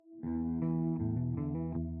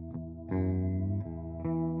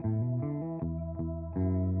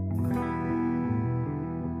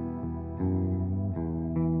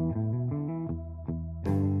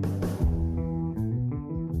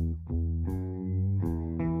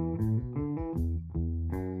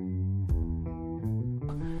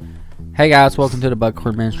Hey guys, welcome to the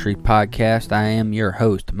Buckhorn Ministries podcast. I am your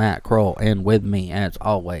host, Matt Kroll, and with me, as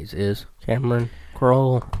always, is Cameron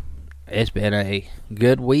Kroll. It's been a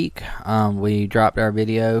good week. We dropped our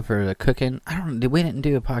video for the cooking. We didn't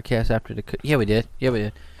do a podcast after the cook. Yeah, we did.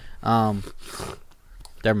 Never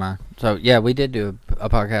mind. So, yeah, we did do a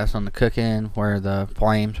podcast on the cooking where the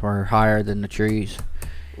flames were higher than the trees.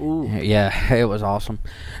 Ooh. Yeah, it was awesome.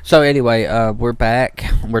 So anyway, we're back.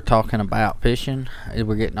 We're talking about fishing.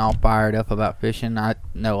 We're getting all fired up about fishing. I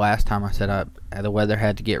know last time I said the weather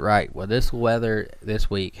had to get right. Well, this weather this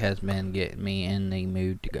week has been getting me in the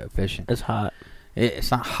mood to go fishing. It's hot. It's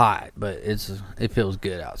not hot, but it feels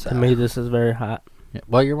good outside. To me, this is very hot. Yeah,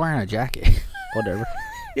 well, you're wearing a jacket. Whatever.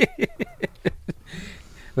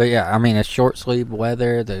 But yeah, I mean, it's short sleeve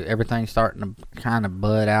weather. Everything's starting to kind of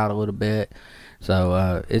bud out a little bit.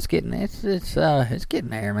 So it's getting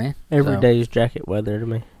there, man. Every day is jacket weather to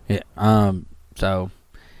me. Yeah. So,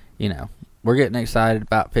 we're getting excited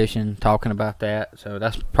about fishing, talking about that. So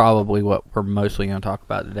that's probably what we're mostly going to talk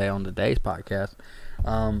about today on today's podcast.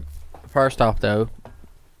 First off, though,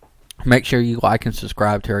 make sure you like and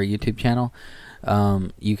subscribe to our YouTube channel.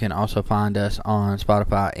 You can also find us on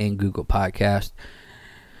Spotify and Google Podcast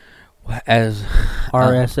as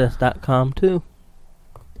RSS.com too.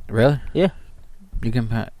 Really? Yeah. You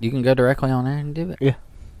can go directly on there and do it? Yeah.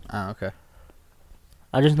 Oh, okay.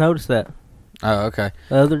 I just noticed that. Oh, okay.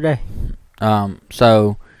 The other day.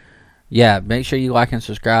 So, yeah, make sure you like and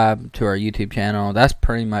subscribe to our YouTube channel. That's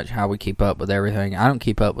pretty much how we keep up with everything. I don't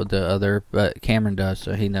keep up with the other, but Cameron does,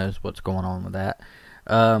 so he knows what's going on with that.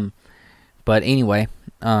 But anyway,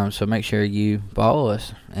 so make sure you follow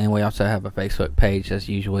us. And we also have a Facebook page. That's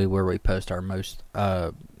usually where we post our most,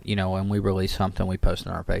 when we release something, we post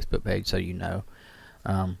on our Facebook page so you know.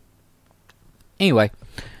 Anyway,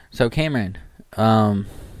 so Cameron,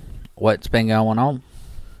 what's been going on?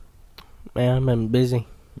 Man, I've been busy.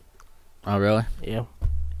 Oh, really? Yeah.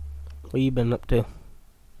 What you been up to?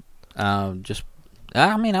 I've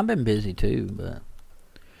been busy too, but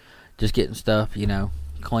just getting stuff,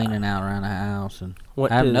 cleaning out around the house, and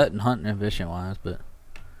I have nothing hunting and fishing wise, but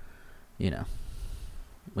we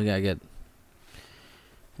gotta get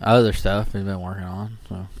other stuff we've been working on.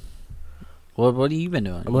 So, what have you been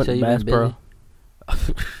doing? I went to Bass Pro.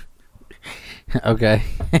 Okay.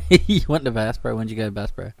 You went to Bass Pro? When'd you go to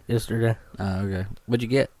Bass Pro? Yesterday. Oh, okay. What'd you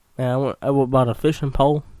get? Man, I bought a fishing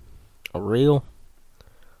pole, a reel,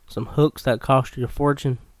 some hooks that cost you a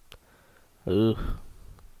fortune. Ugh.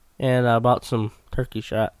 And I bought some turkey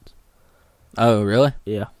shots. Oh, really?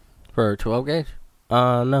 Yeah. For a 12 gauge?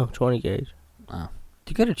 No, 20 gauge. Oh.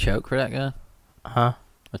 Did you get a choke for that gun? Huh?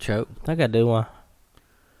 A choke? I think I do one.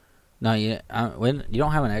 No, you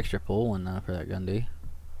don't have an extra full one for that gun, do you?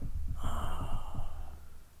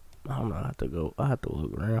 I don't know. I have to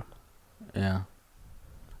look around. Yeah.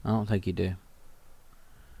 I don't think you do.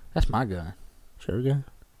 That's my gun. Sure gun?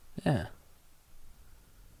 Yeah.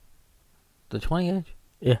 The 20 gauge?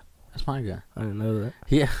 Yeah. That's my gun. I didn't know that.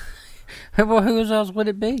 Yeah. Well, who else would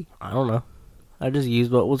it be? I don't know. I just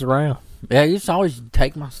used what was around. Yeah, you just always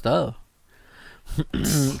take my stuff.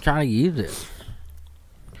 Trying to use it.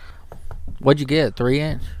 What'd you get?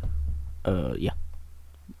 3-inch? Yeah.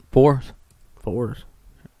 4s? 4s.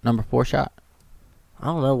 Number 4 shot? I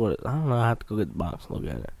don't know. I have to go get the box and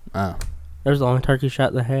look at it. Oh. There's the only turkey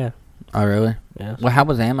shot they had. Oh, really? Yeah. Well, how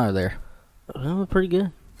was ammo there? It was pretty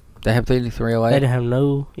good. They have 308? They didn't have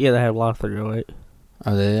no... Yeah, they had a lot of 308.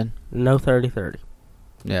 Oh, they did? No 30-30.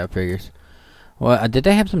 Yeah, figures. Well, did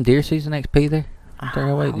they have some deer season XP there?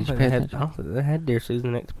 308, did you pay attention? I don't think they had deer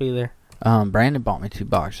season XP there. Brandon bought me 2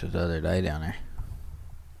 boxes the other day down there.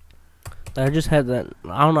 I just had that...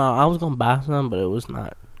 I don't know. I was going to buy some, but it was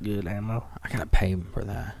not good ammo. I gotta pay him for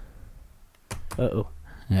that. Uh-oh.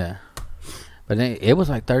 Yeah. But it was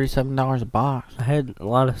like $37 a box. I had a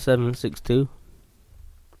lot of 7.62.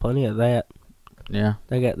 Plenty of that. Yeah.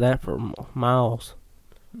 They got that for miles.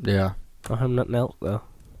 Yeah. I don't have nothing else, though.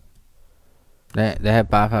 They have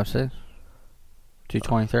 5.56?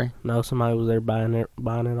 223? No, somebody was there buying it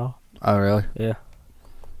all. Oh, really? Yeah.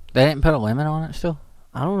 They didn't put a limit on it still?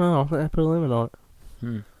 I don't know. I don't think they put a limit on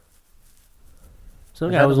it. Some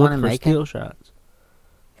Is guy that was the one looking in for Macon? steel shots.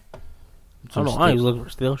 I don't know why he was looking for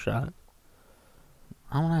steel shots.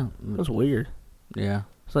 I don't know. That's weird. Yeah.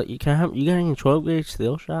 It's like, you got any 12 gauge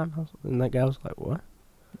steel shot? And that guy was like, what?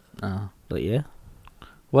 But yeah.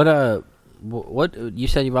 What you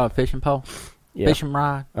said you bought a fishing pole? Yeah. Fishing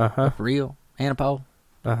rod? Uh-huh. A reel? And a pole?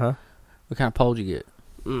 Uh-huh. What kind of pole did you get?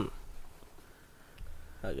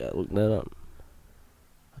 I gotta look that up.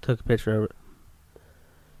 I took a picture of it.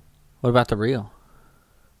 What about the reel?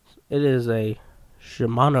 It is a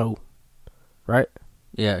Shimano right?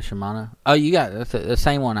 Yeah, Shimano. Oh, you got the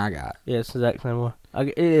same one I got. Yeah, it's the exact same one.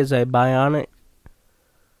 It is a bionic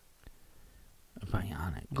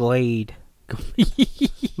Glade.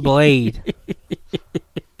 Blade.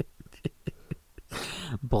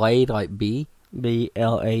 Blade, like B?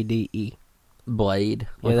 BLADE. Blade.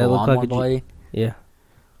 Yeah, Like they a look lawnmower like blade? Yeah.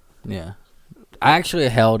 Yeah. I actually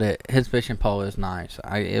held it. His fishing pole is nice.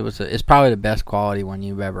 It's probably the best quality one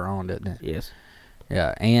you've ever owned, isn't it? Yes.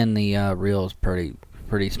 Yeah, and the reel's pretty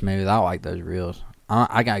smooth. I like those reels.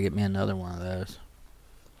 I gotta get me another one of those.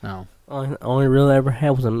 No. Only reel I ever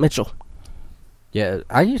had was a Mitchell. Yeah,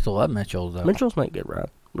 I used to love Mitchells though. Mitchells make good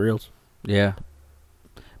reels. Yeah.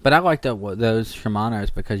 But I like those Shimano's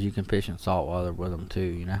because you can fish in saltwater with them too,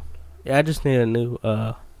 you know? Yeah, I just need a new,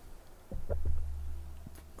 I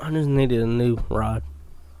just needed a new rod.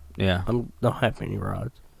 Yeah. I don't have any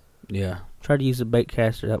rods. Yeah. Tried to use a bait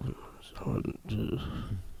caster. That was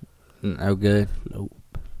No good? Nope.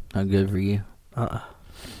 No good for you? I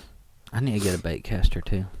need to get a bait caster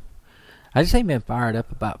too. I just ain't been fired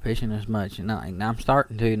up about fishing as much. You know, and I'm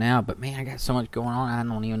starting to now, but man, I got so much going on, I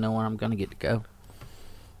don't even know when I'm going to get to go.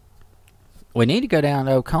 We need to go down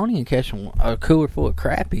to Oconee and catch a cooler full of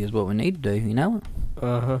crappie is what we need to do, you know?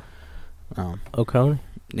 Oconee?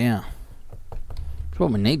 Yeah. That's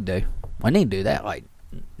what we need to do. We need to do that, like,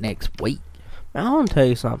 next week. Now, I want to tell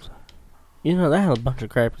you something. You know, they had a bunch of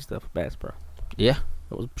crappy stuff at Bass Pro. Yeah.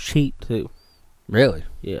 It was cheap, too. Really?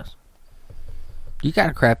 Yes. You got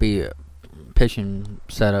a crappy fishing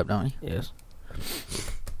setup, don't you? Yes.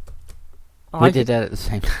 We did that at the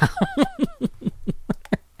same time.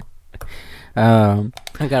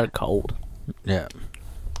 I got a cold. Yeah.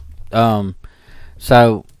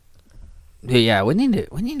 So, yeah, we need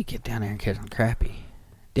to get down there and catch some crappie.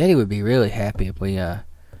 Daddy would be really happy if we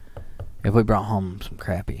brought home some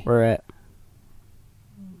crappie. Where at?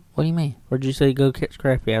 What do you mean? Where'd you say go catch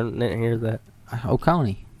crappie? I didn't hear that.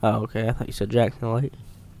 Oconee. Oh, okay. I thought you said Jackson Lake.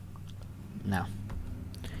 No.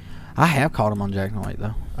 I have caught them on Jackson Lake,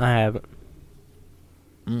 though. I haven't.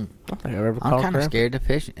 I don't think I've ever caught I'm kind of crappie. scared to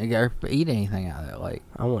fish or eat anything out of that lake.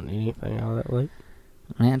 I wouldn't eat anything out of that lake.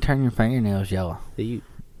 Man, turn your fingernails yellow. You.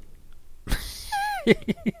 I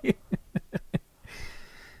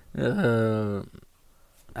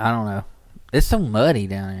don't know. It's so muddy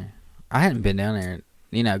down there. I hadn't been down there,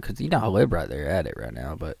 you know, because I live right there at it right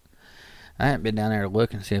now, but I haven't been down there to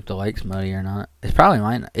look and see if the lake's muddy or not. It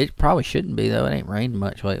probably shouldn't be, though. It ain't rained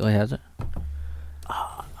much lately, has it?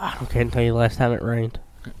 I can't tell you the last time it rained.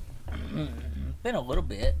 Been a little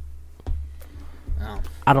bit. Oh.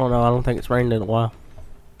 I don't know. I don't think it's rained in a while.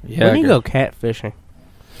 Yeah, we need to go catfishing.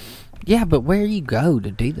 Yeah, but where you go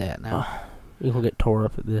to do that now? You can get tore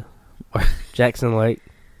up at the Jackson Lake.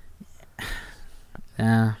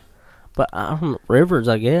 Yeah. But rivers,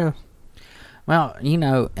 I guess. Well, you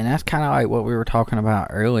know, and that's kind of like what we were talking about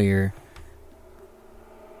earlier.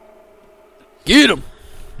 Get him,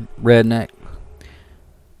 redneck.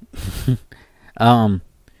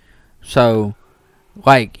 So,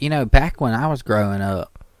 like, you know, back when I was growing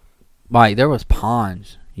up, like, there was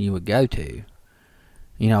ponds you would go to,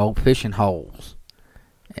 you know, fishing holes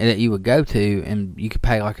that you would go to, and you could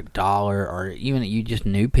pay like $1, or even you just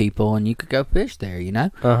knew people, and you could go fish there, you know?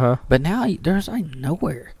 But now, there's, like,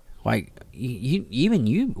 nowhere. Like,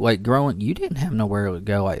 you, like, growing, you didn't have nowhere to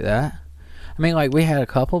go like that. I mean, like, we had a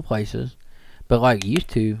couple places, but, like, used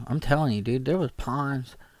to, I'm telling you, dude, there was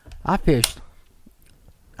ponds.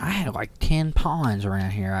 I had like 10 ponds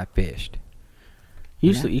around here I fished.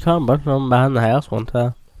 You caught a bunch of them behind the house one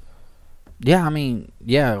time. Yeah, I mean,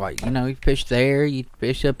 yeah, like, you know, you fish there, you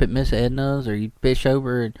fish up at Miss Edna's, or you fish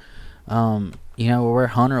over at, you know, where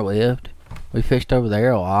Hunter lived. We fished over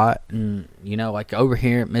there a lot, and, you know, like over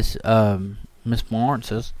here at Miss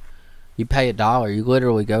Lawrence's, you pay $1. You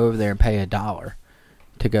literally go over there and pay $1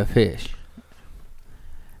 to go fish.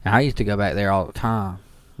 And I used to go back there all the time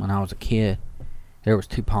when I was a kid. There was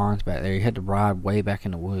 2 ponds back there. You had to ride way back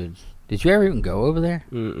in the woods. Did you ever even go over there?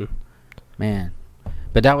 Mm-mm. Man.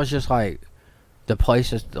 But that was just like the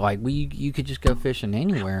places, like, you could just go fishing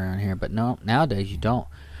anywhere around here. But no, nowadays you don't.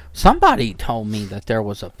 Somebody told me that there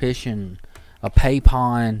was a pay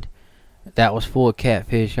pond that was full of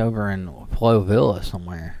catfish over in Flo Villa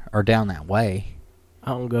somewhere, or down that way.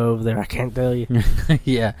 I don't go over there. I can't tell you.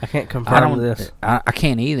 Yeah. I can't confirm this. I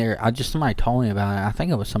can't either. Somebody told me about it. I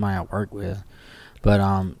think it was somebody I work with. But,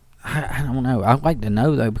 I don't know. I'd like to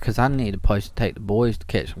know, though, because I need a place to take the boys to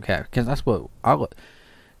catch some catfish. Because that's what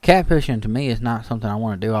catfishing to me is not something I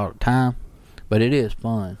want to do all the time, but it is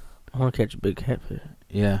fun. I want to catch a big catfish.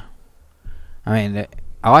 Yeah. I mean,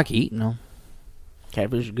 I like eating them.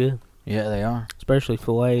 Catfish are good. Yeah, they are. Especially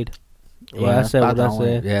filleted. Yeah, Well, I said what I that's the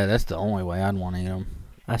only- said. Yeah, that's the only way I'd want to eat them.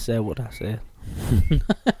 I said what I said.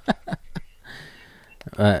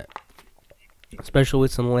 Especially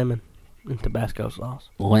with some lemon and Tabasco sauce.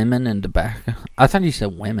 Lemon and tobacco. I thought you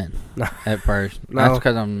said women No. at first. No. That's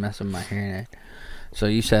because I'm messing with my hearing aid. So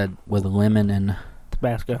you said with lemon and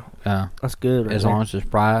Tabasco. That's good. Right as there. long as it's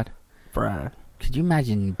fried. Fried. Could you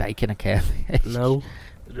imagine baking a catfish? No.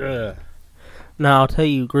 Now I'll tell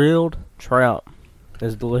you, grilled trout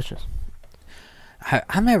is delicious.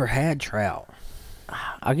 I've never had trout.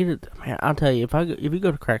 I get it, man. I'll tell you, if you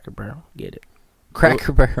go to Cracker Barrel, get it.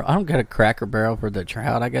 Cracker Barrel. I don't go to Cracker Barrel for the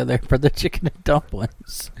trout. I go there for the chicken and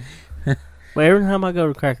dumplings. But every time I go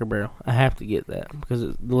to Cracker Barrel, I have to get that because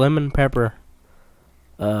the lemon pepper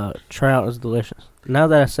trout is delicious. Now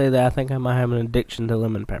that I say that, I think I might have an addiction to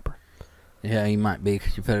lemon pepper. Yeah, you might be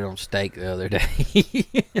because you put it on steak the other day.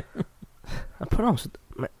 I put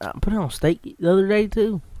it on steak the other day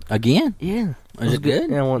too. Again? Yeah. Was it good?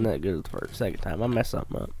 Yeah, it wasn't that good the second time. I messed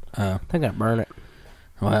something up. Oh. I think I burned it.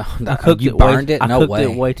 Well, I cooked you it burned way, it? I No cooked way.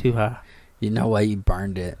 it way too high. No way you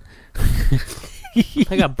burned it. I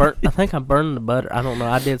think I burned the butter. I don't know.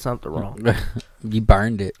 I did something wrong. You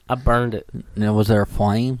burned it. I burned it. Now, was there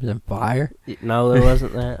flames and fire? No, there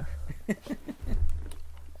wasn't that.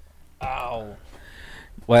 Oh.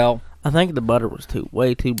 Well, I think the butter was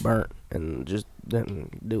way too burnt and just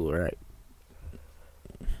didn't do it right.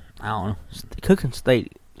 I don't know. Cooking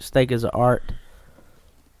steak is an art.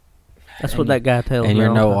 That's what that guy tells me. And you're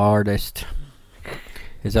all the no time. artist.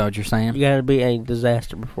 Is that what you're saying? You gotta be a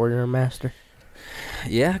disaster before you're a master.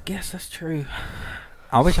 Yeah, I guess that's true.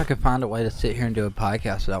 I wish I could find a way to sit here and do a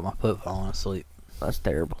podcast without my foot falling asleep. That's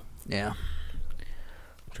terrible. Yeah.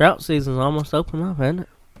 Trout season's almost open up, isn't it?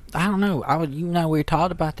 I don't know. We were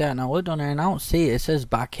talking about that, and I looked on there, and I don't see it. It says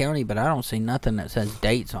by county, but I don't see nothing that says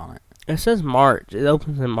dates on it. It says March. It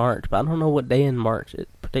opens in March, but I don't know what day in March it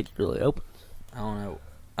particularly opens. I don't know.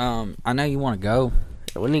 I know you want to go.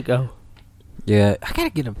 We need to go. Yeah, I gotta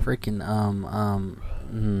get a freaking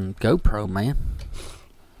GoPro, man.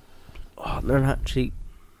 Oh, they're not cheap.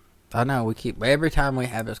 I know. Every time we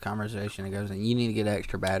have this conversation, it goes, and you need to get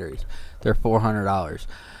extra batteries. They're $400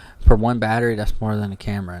 for one battery. That's more than a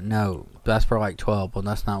camera. No, that's for like 12. Well,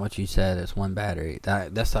 that's not what you said. It's one battery.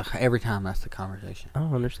 Every time that's the conversation. I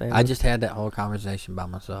don't understand. I just had that whole conversation by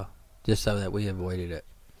myself, just so that we avoided it.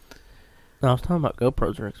 No, I was talking about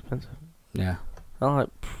GoPros are expensive. Yeah. I'm like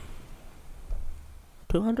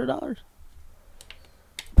 $200.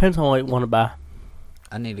 Depends on what you want to buy.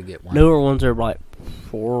 I need to get one. Newer ones are like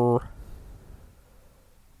 $4.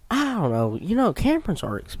 I don't know. You know, cameras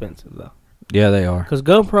are expensive though. Yeah, they are. Because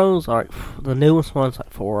GoPros are like the newest one's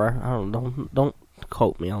like $4. I don't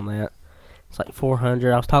quote me on that. It's like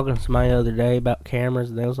 $400. I was talking to somebody the other day about cameras,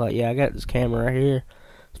 and they was like, "Yeah, I got this camera right here.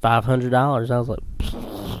 It's $500." I was like,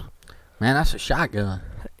 Man, that's a shotgun.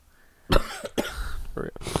 I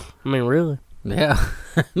mean, really? Yeah.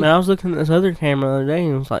 Man, I was looking at this other camera the other day,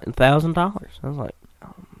 and it was like $1,000. I was like,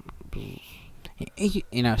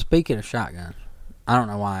 You know, speaking of shotguns, I don't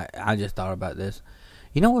know why I just thought about this.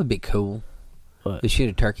 You know what would be cool? What? To shoot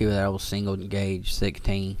a turkey with that old single gauge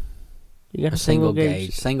 16. you got A single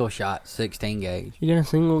gauge, single shot 16 gauge. You got a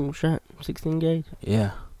single shot 16 gauge?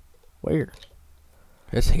 Yeah. Where?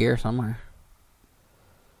 It's here somewhere.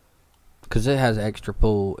 Because it has extra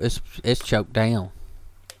pull. It's choked down.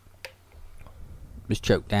 It's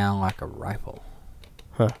choked down like a rifle.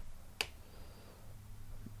 Huh.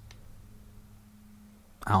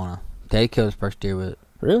 I don't know. Daddy killed his first deer with it.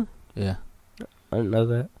 Really? Yeah. I didn't know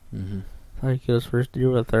that. Mm-hmm. I thought he killed his first deer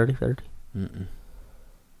with a 30-30. Mm-mm.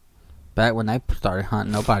 Back when they started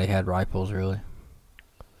hunting, nobody had rifles, really.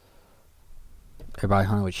 Everybody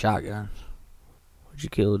hunted with shotguns. What'd you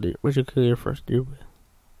kill a deer? What'd you kill your first deer with?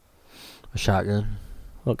 A shotgun.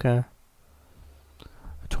 What kind?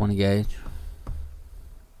 A 20 gauge.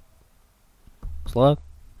 Slug?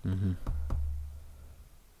 Mm-hmm.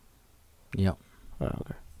 Yep. Oh,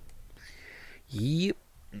 okay. Yep.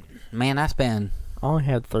 Man, I spent... I only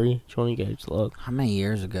had 3 20 gauge slugs. How many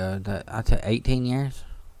years ago? I said 18 years?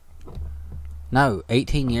 No,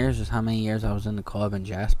 18 years is how many years I was in the club in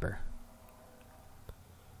Jasper.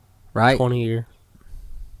 Right? 20 years.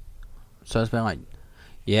 So it's been like...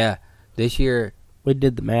 Yeah. This year... We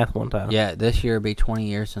did the math one time. Yeah, this year will be 20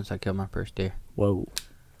 years since I killed my first deer. Whoa.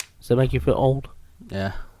 Does that make you feel old?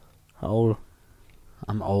 Yeah. How old?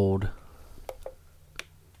 I'm old.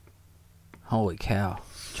 Holy cow.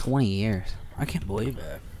 20 years. I can't believe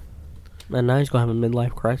that. Man, now he's going to have a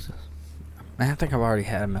midlife crisis. Man, I think I've already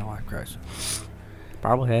had a midlife crisis.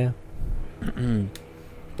 Probably have.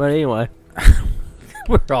 But anyway.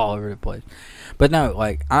 We're all over the place. But no,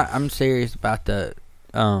 like I'm serious about the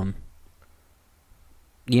like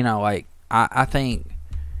I think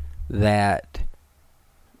that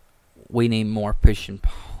we need more fishing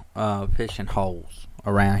holes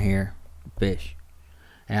around here, fish,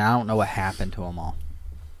 and I don't know what happened to them all.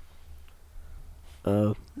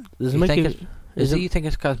 Does it You make think you? you think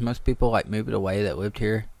it's because most people like moved away that lived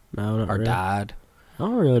here No, not or really. died, I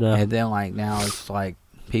don't really know. and then like now it's like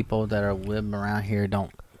people that are living around here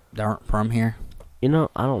aren't from here. I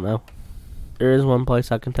don't know. There is one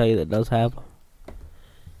place I can tell you that does have.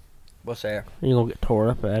 What's there? You're gonna get tore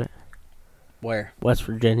up at it. Where? West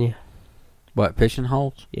Virginia. What, fishing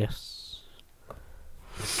holes? Yes.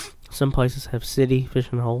 Some places have city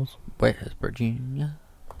fishing holes. West Virginia.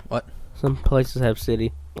 What? Some places have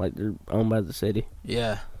city, like they're owned by the city.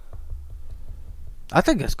 Yeah. I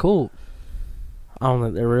think that's cool. I don't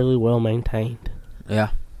think they're really well maintained. Yeah.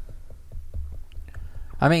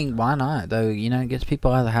 I mean, why not, though? It gets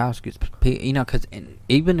people out of the house. Because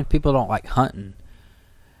even if people don't like hunting,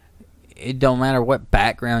 it don't matter what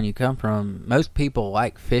background you come from. Most people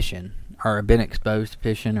like fishing or have been exposed to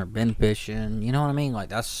fishing or been fishing. You know what I mean? Like,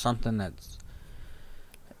 that's something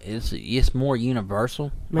it's more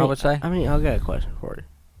universal, I would say. I got a question for you.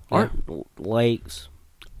 Yeah. Aren't lakes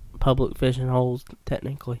public fishing holes,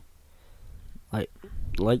 technically? Like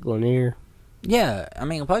Lake Lanier? Yeah, I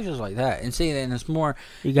mean, places like that. And see, then it's more...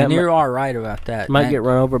 You got you're all right about that. might get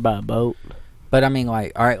run over by a boat. But, I mean,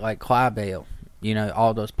 like, all right, like Clydesdale,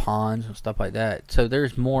 all those ponds and stuff like that. So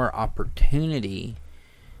there's more opportunity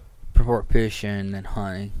for fishing than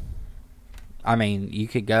hunting. I mean, you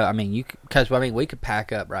could go... Because, we could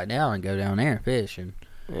pack up right now and go down there and fish. And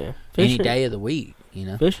Yeah. any day of the week,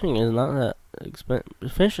 Fishing is not that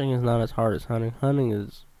expensive. Fishing is not as hard as hunting. Hunting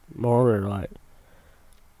is more like...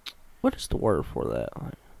 What is the word for that?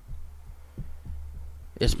 Like,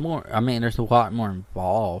 it's more... there's a lot more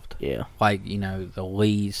involved. yeah. Like, the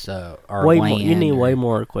lease or way land. more. You need way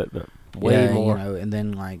more equipment. Way more. And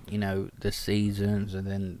then, like, the seasons and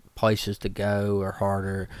then places to go are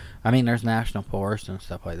harder. There's national forests and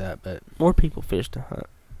stuff like that, but... More people fish to hunt.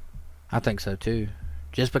 I think so, too.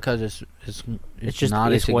 Just because it's just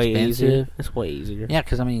not it's as way expensive. easier. It's way easier. Yeah,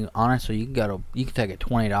 because, honestly, you can take a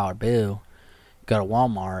 $20 bill, go to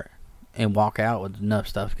Walmart, and walk out with enough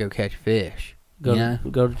stuff to go catch fish. Go to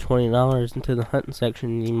 $20 into the hunting section,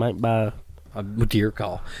 and you might buy a deer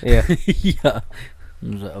call. Yeah. Yeah.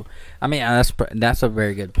 So, that's a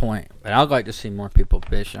very good point. But I'd like to see more people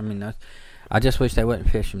fish. I just wish they wouldn't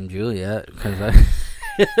fish from Juliet, because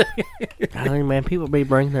man, people be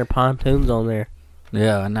bringing their pontoons on there.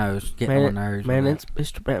 Yeah, I know. It's getting on my nerves. Man, it's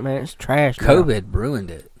trash now. COVID ruined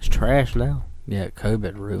it. It's trash now. Yeah,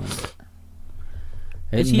 COVID ruined it.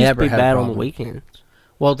 It used to be bad on the weekends.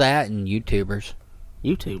 Well, that and YouTubers.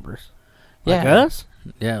 YouTubers? Yeah. Like us?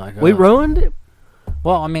 Yeah, like us. We ruined it?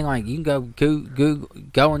 Well, like, you can go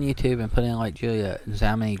on YouTube and put in, like, Juliet and see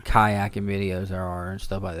how many kayaking videos there are and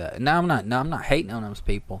stuff like that. No, I'm not hating on those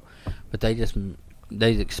people, but they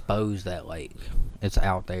expose that lake. It's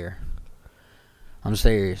out there. I'm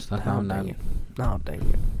serious. That's No, dang it.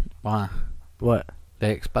 Why? What?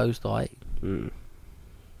 They exposed the lake.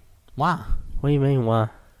 Why? What do you mean, why?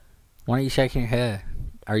 Why are you shaking your head?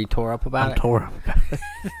 Are you tore up about it? I'm tore up about it.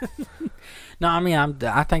 No,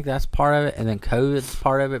 I think that's part of it, and then COVID's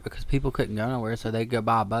part of it, because people couldn't go nowhere, so they'd go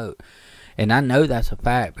buy a boat. And I know that's a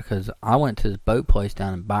fact, because I went to this boat place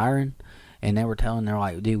down in Byron, and they're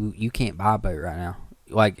like, dude, you can't buy a boat right now.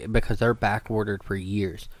 Like, because they're back ordered for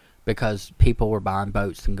years. Because people were buying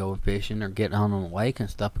boats and going fishing or getting on the lake and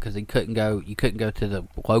stuff, because you couldn't go to the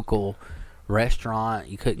local restaurant,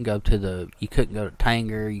 you couldn't go to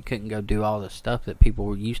Tanger, you couldn't go do all the stuff that people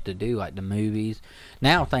were used to do, like the movies.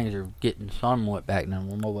 Now things are getting somewhat back to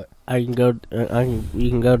normal, but you can go to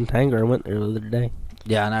Tanger. I went there the other day.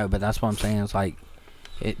 Yeah, I know, but that's what I'm saying. It's like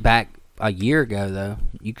back a year ago though,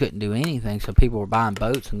 you couldn't do anything, so people were buying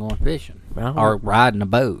boats and going fishing or riding a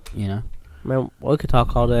boat. Man, we could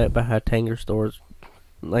talk all day about how Tanger stores,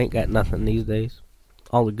 they ain't got nothing these days.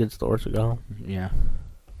 All the good stores are gone. Yeah.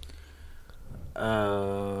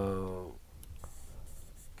 I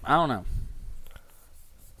don't know.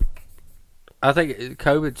 I think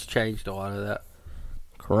COVID's changed a lot of that.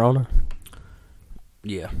 Corona?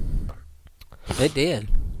 Yeah. It did.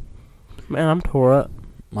 Man, I'm tore up.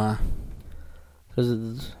 Why?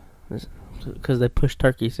 Because they pushed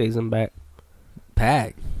turkey season back.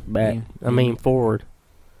 Back? Forward.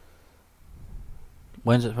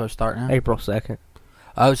 When's it supposed to start now? April 2nd.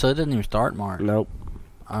 Oh, so it didn't even start March. Nope.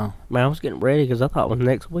 Oh. Man, I was getting ready because I thought it was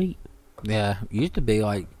next week. Yeah, it used to be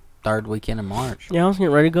like third weekend in March. Yeah, I was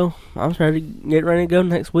getting ready to go. I was ready to get ready to go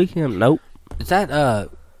next weekend. Nope. Is that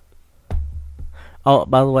Oh,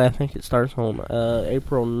 by the way, I think it starts on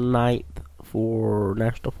April 9th for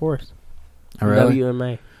National Forest. really?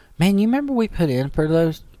 WMA. Man, you remember we put in for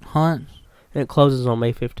those hunts? And it closes on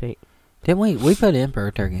May 15th. Didn't we? We put in for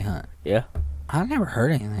a turkey hunt. Yeah. I never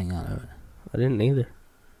heard anything out of it. I didn't either.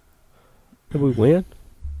 Did we win?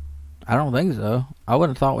 I don't think so. I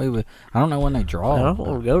wouldn't have thought we would. I don't know when they draw. I don't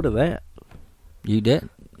want to go to that. You did?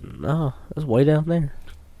 No, it's way down there.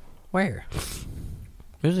 Where?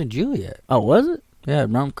 It was in Juliet. Oh, was it? Yeah,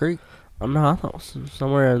 Rome Creek. Oh, no, I thought it was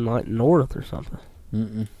somewhere in, like, north or something.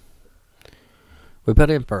 Mm-mm. We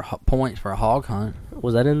put in for points for a hog hunt.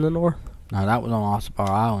 Was that in the north? No, that was on Ossipar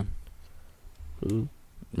Island. Ooh.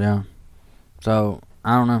 Yeah. So,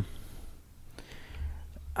 I don't know.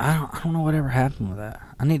 I don't know whatever happened with that.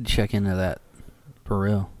 I need to check into that for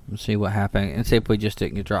real and see what happened and see if we just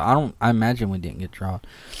didn't get drawn. I imagine we didn't get drawn.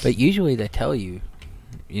 But usually they tell you,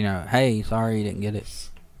 hey, sorry you didn't get it.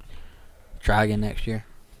 Try again next year.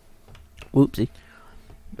 Whoopsie.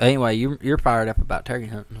 Anyway, you're fired up about turkey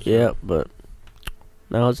hunting. So. Yeah, but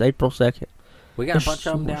no, it's April 2nd. We got a bunch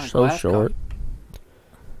of them down in so Glasgow. short.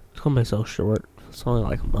 It's going to be so short. It's only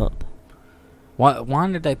like a month. Why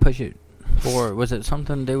did they push it forward? Was it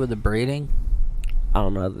something to do with the breeding? I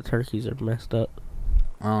don't know. The turkeys are messed up.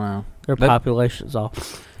 I don't know. Their population's all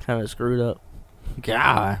kind of screwed up.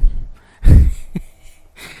 God.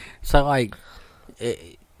 So, like,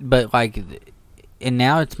 and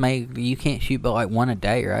now it's made, you can't shoot but, like, one a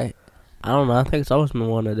day, right? I don't know. I think it's always been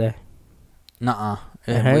one a day. Nuh-uh.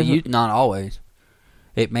 Not always.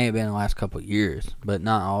 It may have been the last couple of years, but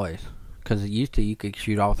not always. Because you could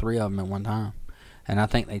shoot all three of them at one time. And I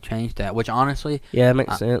think they changed that, which honestly... Yeah, it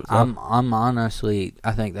makes sense. I'm honestly...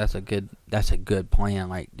 I think that's a good plan.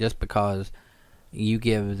 Like, just because you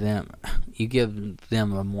give them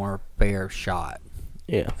a more fair shot.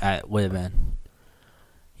 Yeah. At living.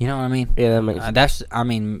 You know what I mean? Yeah, that makes sense.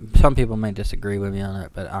 Some people may disagree with me on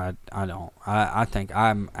it, but I don't. I think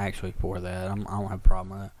I'm actually for that. I don't have a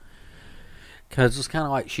problem with it. Because it's kind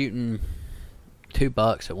of like shooting 2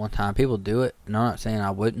 bucks at one time. People do it, and I'm not saying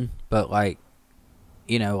I wouldn't, but like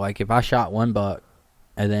if I shot 1 buck,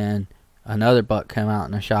 and then another buck came out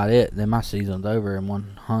and I shot it, then my season's over in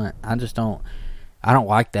one hunt. I don't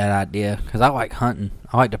like that idea, because I like hunting.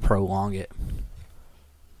 I like to prolong it.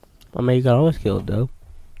 I mean, you can always kill a doe.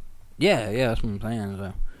 Yeah, that's what I'm saying.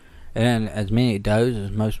 So, and then as many does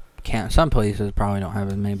as most some places probably don't have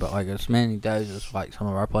as many, but like as many does as like some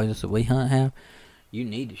of our places that we hunt have, you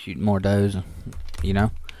need to shoot more does,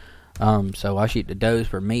 So I shoot the does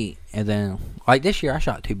for meat, and then like this year I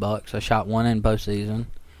shot 2 bucks. I shot one in bow season,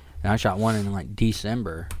 and I shot one in like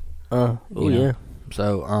December. Yeah.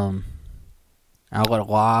 So I let a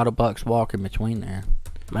lot of bucks walk in between there.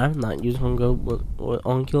 I'm not just gonna go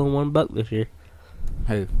on killing 1 buck this year.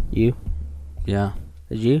 Who? You? Yeah.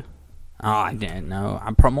 Did you? Oh, I didn't know.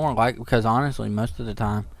 I'm more like, because honestly, most of the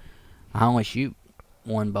time, I only shoot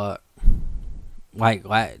 1 buck. Like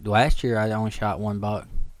last year, I only shot 1 buck.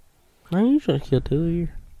 I usually kill 2 a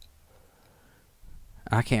year.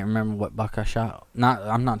 I can't remember what buck I shot.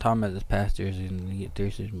 I'm not talking about this past year season. The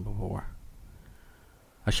year season before.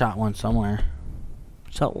 I shot one somewhere.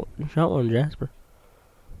 Shot one in Jasper.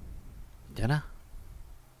 Did I?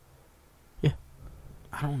 Yeah.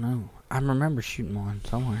 I don't know. I remember shooting one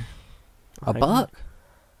somewhere. A buck?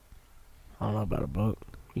 I don't know about a buck.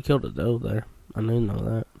 You killed a doe there. I knew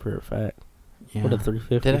that for a fact. Yeah. With a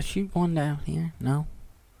 350. Did I shoot one down here? No.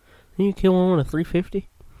 Didn't you kill one with a 350?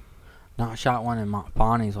 No, I shot one in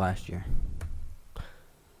Bonnie's last year.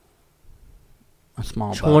 A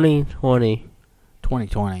small buck. 2020.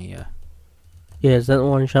 2020, yeah. Yeah, is that the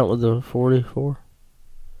one you shot with the 44?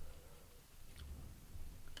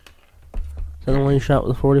 Is that the one you shot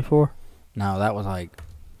with the 44? No, that was like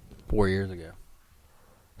 4 years ago.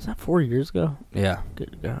 Is that 4 years ago? Yeah.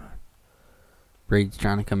 Good God. Breed's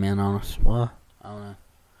trying to come in on us. Why? I don't know.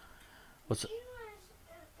 What's it?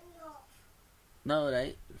 No, it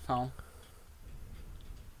ain't. It's home.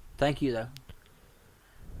 Thank you, though.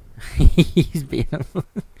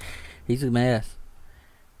 He's a mess.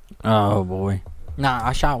 Oh, boy. Nah,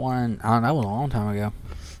 I shot one. That was a long time ago.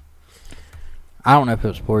 I don't know if it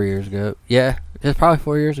was 4 years ago. Yeah, it's probably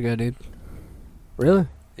 4 years ago, dude. Really?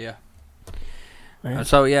 Yeah. Man.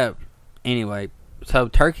 So, yeah. Anyway, so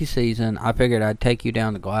turkey season, I figured I'd take you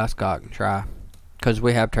down to Glasscock and try. Because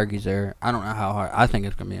we have turkeys there. I don't know how hard. I think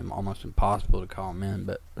it's going to be almost impossible to call them in,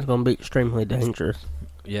 but... It's going to be extremely dangerous.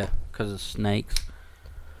 Yeah, because of snakes.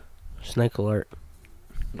 Snake alert.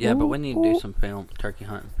 Yeah, but we need to do some film, turkey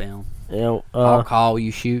hunting film. Yeah, I'll call,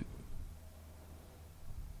 you shoot.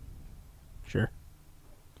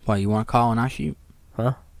 What, you want to call and I shoot?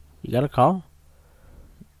 Huh? You got a call?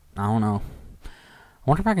 I don't know. I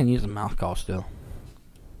wonder if I can use the mouth call still.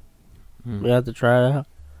 We have to try it out.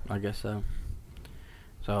 I guess so.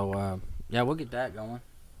 So, yeah, we'll get that going.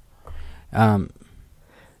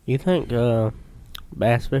 You think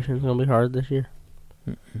bass fishing is going to be hard this year?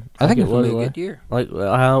 I think it's going to be a good year. Like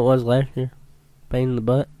how it was last year? Pain in the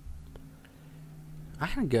butt? I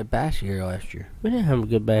had a good bass year last year. We didn't have a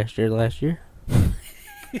good bass year last year.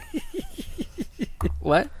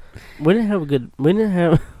 What? We didn't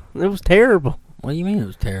have... It was terrible. What do you mean it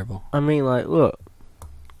was terrible? I mean, like, look.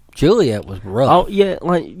 Juliet was rough. Oh, yeah,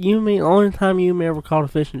 like, you mean the only time you ever caught a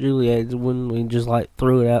fish in Juliet is when we just, like,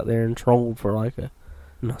 threw it out there and trolled for, like,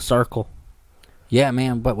 in a circle. Yeah,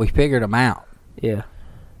 man, but we figured them out. Yeah.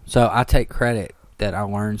 So I take credit that I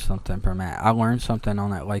learned something from that. I learned something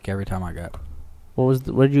on that lake every time I go. What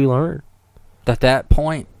did you learn? That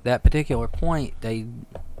particular point, they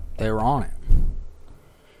were on it.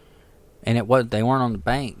 And they weren't on the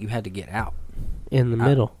bank. You had to get out. In the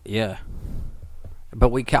middle. Yeah. But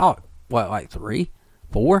we caught, like 3,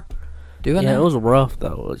 4? Doing that? Yeah, it was rough,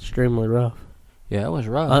 though. Extremely rough. Yeah, it was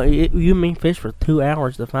rough. You mean fish for 2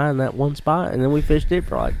 hours to find that one spot, and then we fished it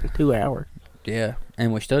for like 2 hours. Yeah,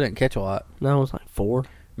 and we still didn't catch a lot. No, it was like 4.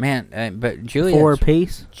 Man, but Juliet. 4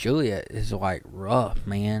 apiece. Juliet is like rough,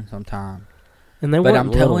 man, sometimes. And but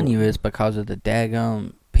I'm telling you, it's because of the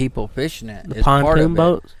daggone people fishing it. The pontoon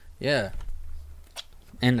boats? Yeah.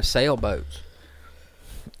 And the sailboats.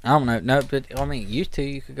 I don't know. No, but I mean, used to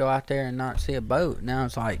you could go out there and not see a boat. Now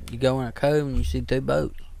it's like you go in a cove and you see 2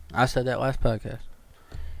 boats. I said that last podcast.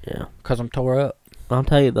 Yeah. Because I'm tore up. I'll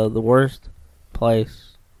tell you, though, the worst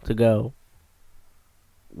place to go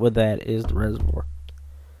with that is the reservoir.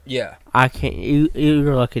 Yeah. I can't.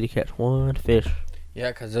 You're lucky to catch one fish.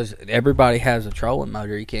 Yeah, because everybody has a trolling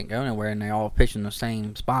motor. You can't go anywhere, and they all fishing the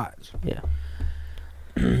same spots. Yeah.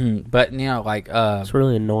 But, you know, like... it's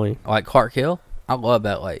really annoying. Like Clark Hill, I love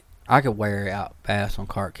that lake. I could wear out bass on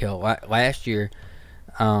Clark Hill. Last year,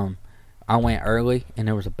 I went early, and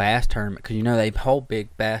there was a bass tournament. Because, you know, they hold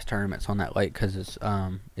big bass tournaments on that lake because it's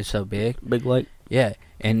so big. Big lake? Yeah.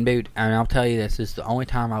 And, dude, and I'll tell you this is the only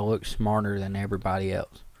time I look smarter than everybody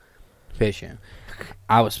else fishing.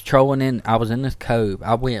 I was trolling in. I was in this cove.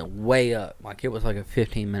 I went way up. Like, it was like a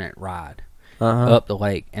 15-minute ride up the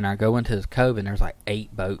lake. And I go into this cove, and there's like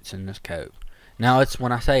 8 boats in this cove. Now, it's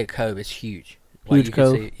when I say a cove, it's huge. Like, Huge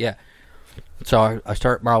cove? See, yeah. So I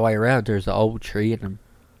start my way around. There's the old tree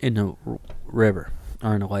in the river,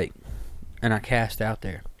 or in the lake. And I cast out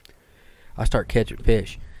there. I start catching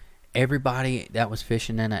fish. Everybody that was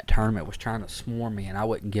fishing in that tournament was trying to swarm me, and I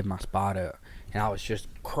wouldn't give my spot up. And I was just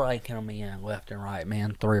cranking them in left and right,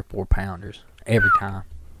 man. 3 or 4 pounders every time.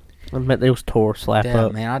 I bet they was tore slap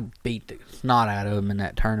up. Man, I'd beat the snot out of them in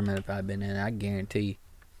that tournament if I'd been in it. I guarantee.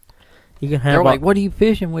 You can have. They're like, "What are you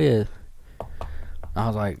fishing with?" I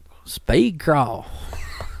was like, "Speed crawl."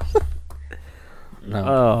 No.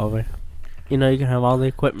 Oh man. You know, you can have all the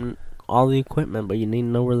equipment, but you need to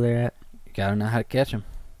know where they're at. You gotta know how to catch them.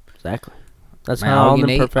 Exactly. That's Man, how all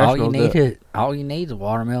the professionals do. All you need is a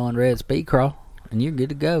watermelon red speed crawl, and you're good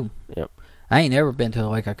to go. Yep. I ain't never been to the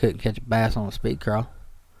lake I couldn't catch a bass on a speed crawl.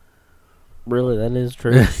 Really, that is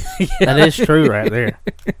true. Yeah. That is true right there.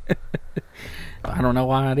 I don't know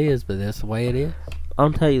why it is, but that's the way it is.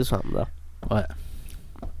 I'll tell you something, though. What?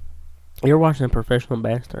 You're watching a professional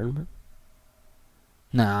bass tournament?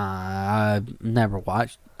 Nah, I've never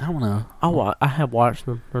watched. I don't know. I have watched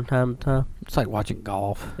them from time to time. It's like watching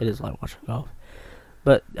golf. It is like watching golf.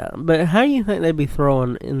 But how do you think they'd be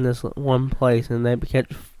throwing in this one place and they'd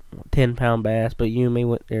catch 10-pound bass, but you and me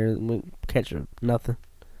went there and we catch nothing?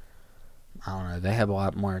 I don't know. They have a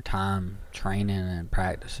lot more time training and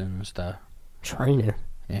practicing and stuff. Training?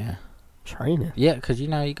 Yeah. Training? Yeah, because, you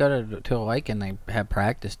know, you go to a lake and they have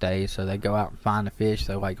practice days, so they go out and find a fish.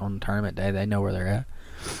 So, like, on the tournament day, they know where they're at.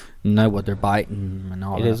 Know what they're biting and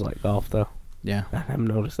all that. It is like golf, though. Yeah. I haven't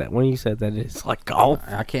noticed that. When you said that, it's like golf.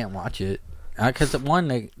 I can't watch it. Because, one,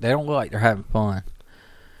 they don't look like they're having fun.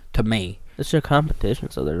 To me. It's a competition,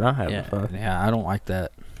 so they're not having fun. Yeah, I don't like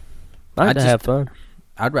that. I like to have fun.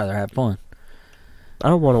 I'd rather have fun. I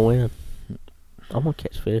don't want to win. I want to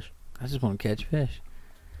catch fish. I just want to catch fish.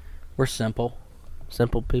 We're simple.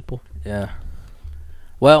 Simple people. Yeah.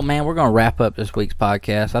 Well, man, we're going to wrap up this week's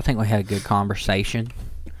podcast. I think we had a good conversation.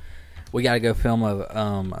 We got to go film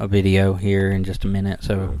a video here in just a minute,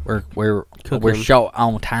 so we're short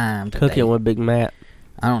on time today. Cooking with Big Matt.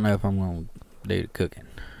 I don't know if I'm going to do the cooking.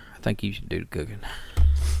 I think you should do the cooking.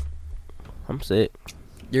 I'm sick.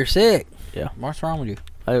 You're sick? Yeah. What's wrong with you?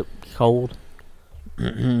 I'm cold.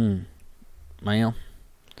 Well,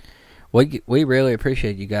 we really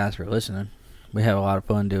appreciate you guys for listening. We have a lot of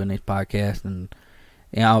fun doing these podcasts, and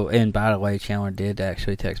and by the way, Chandler did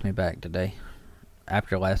actually text me back today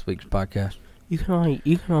after last week's podcast. You can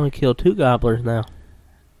only kill 2 gobblers now.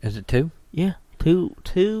 Is it 2? Yeah,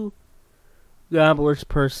 two gobblers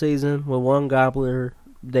per season with 1 gobbler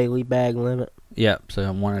daily bag limit. Yep. So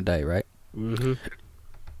 1 a day, right? Mm-hmm.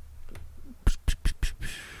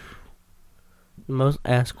 The most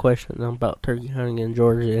asked question about turkey hunting in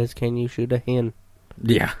Georgia is, can you shoot a hen?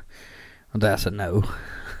 Yeah. Well, that's a no.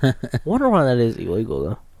 Wonder why that is illegal,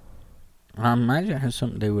 though. I imagine it has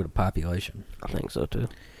something to do with the population. I think so, too.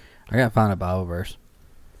 I gotta find a Bible verse.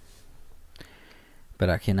 But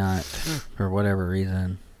I cannot, for whatever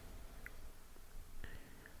reason,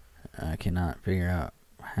 I cannot figure out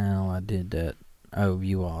how I did that. Oh,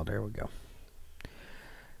 view all. There we go.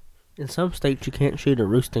 In some states, you can't shoot a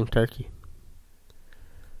roosting turkey.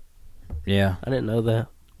 Yeah. I didn't know that.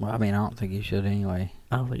 Well, I mean, I don't think you should anyway.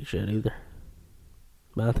 I don't think you should either.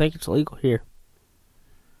 But I think it's legal here.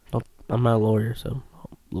 I'm not a lawyer, so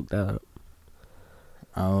I'll look that up.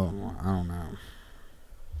 Oh, I don't know.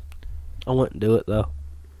 I wouldn't do it, though.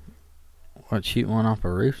 What, shoot one off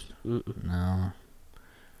a roost? Mm-mm. No.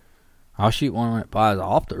 I'll shoot one when it flies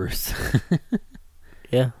off the roost.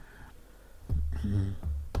 Yeah.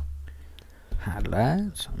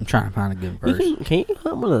 Highlights? I'm trying to find a good verse. Can you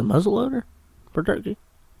hunt with a muzzleloader for turkey?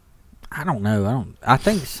 I don't know. I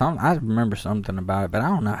think I remember something about it, but I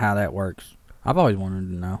don't know how that works. I've always wanted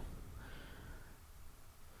to know.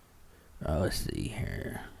 Let's see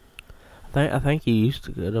here. I think you used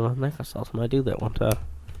to go. I think I saw somebody do that one time.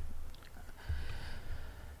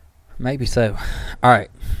 Maybe so.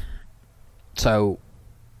 Alright. So,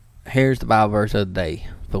 here's the Bible verse of the day.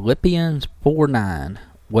 Philippians 4:9.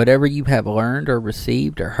 Whatever you have learned or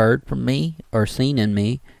received or heard from me or seen in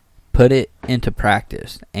me, put it into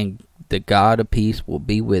practice, and the God of peace will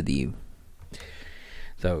be with you.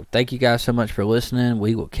 So, thank you guys so much for listening.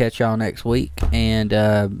 We will catch y'all next week, and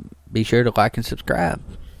be sure to like and subscribe.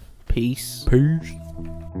 Peace. Peace.